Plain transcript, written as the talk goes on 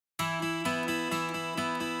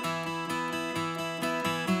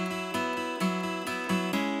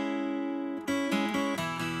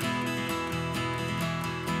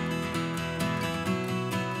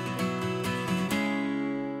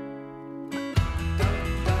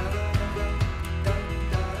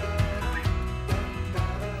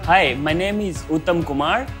Hi, my name is Uttam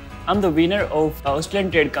Kumar. I'm the winner of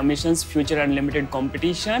Australian Trade Commission's Future Unlimited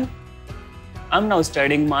competition. I'm now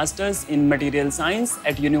studying Masters in Material Science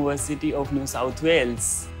at University of New South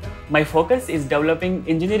Wales. My focus is developing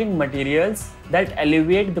engineering materials that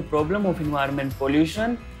alleviate the problem of environment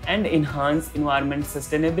pollution and enhance environment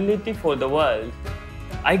sustainability for the world.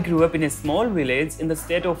 I grew up in a small village in the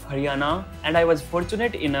state of Haryana, and I was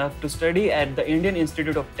fortunate enough to study at the Indian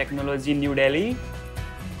Institute of Technology, New Delhi.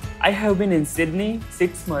 I have been in Sydney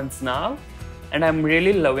 6 months now, and I'm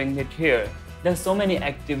really loving it here. There's so many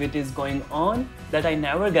activities going on that I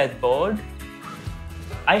never get bored.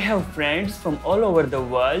 I have friends from all over the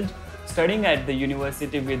world studying at the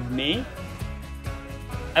university with me.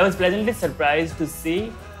 I was pleasantly surprised to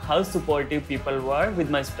see how supportive people were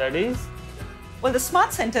with my studies. Well, the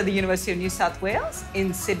Smart Centre at the University of New South Wales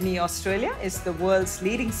in Sydney, Australia is the world's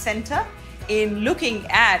leading centre in looking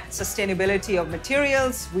at sustainability of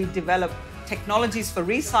materials. We develop technologies for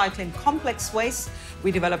recycling complex waste.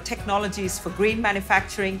 We develop technologies for green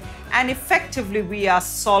manufacturing, and effectively we are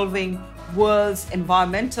solving world's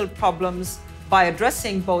environmental problems by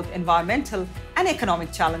addressing both environmental and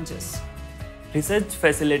economic challenges. Research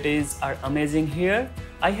facilities are amazing here.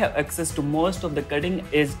 I have access to most of the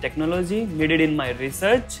cutting-edge technology needed in my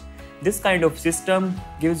research. This kind of system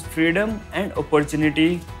gives freedom and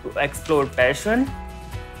opportunity to explore passion.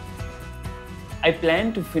 I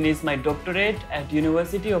plan to finish my doctorate at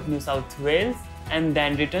University of New South Wales and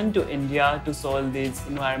then return to India to solve these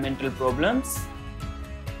environmental problems.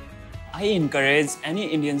 I encourage any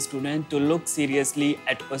Indian student to look seriously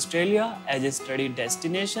at Australia as a study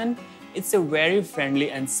destination. It's a very friendly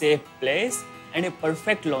and safe place and a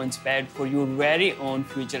perfect launchpad for your very own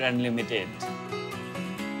Future Unlimited.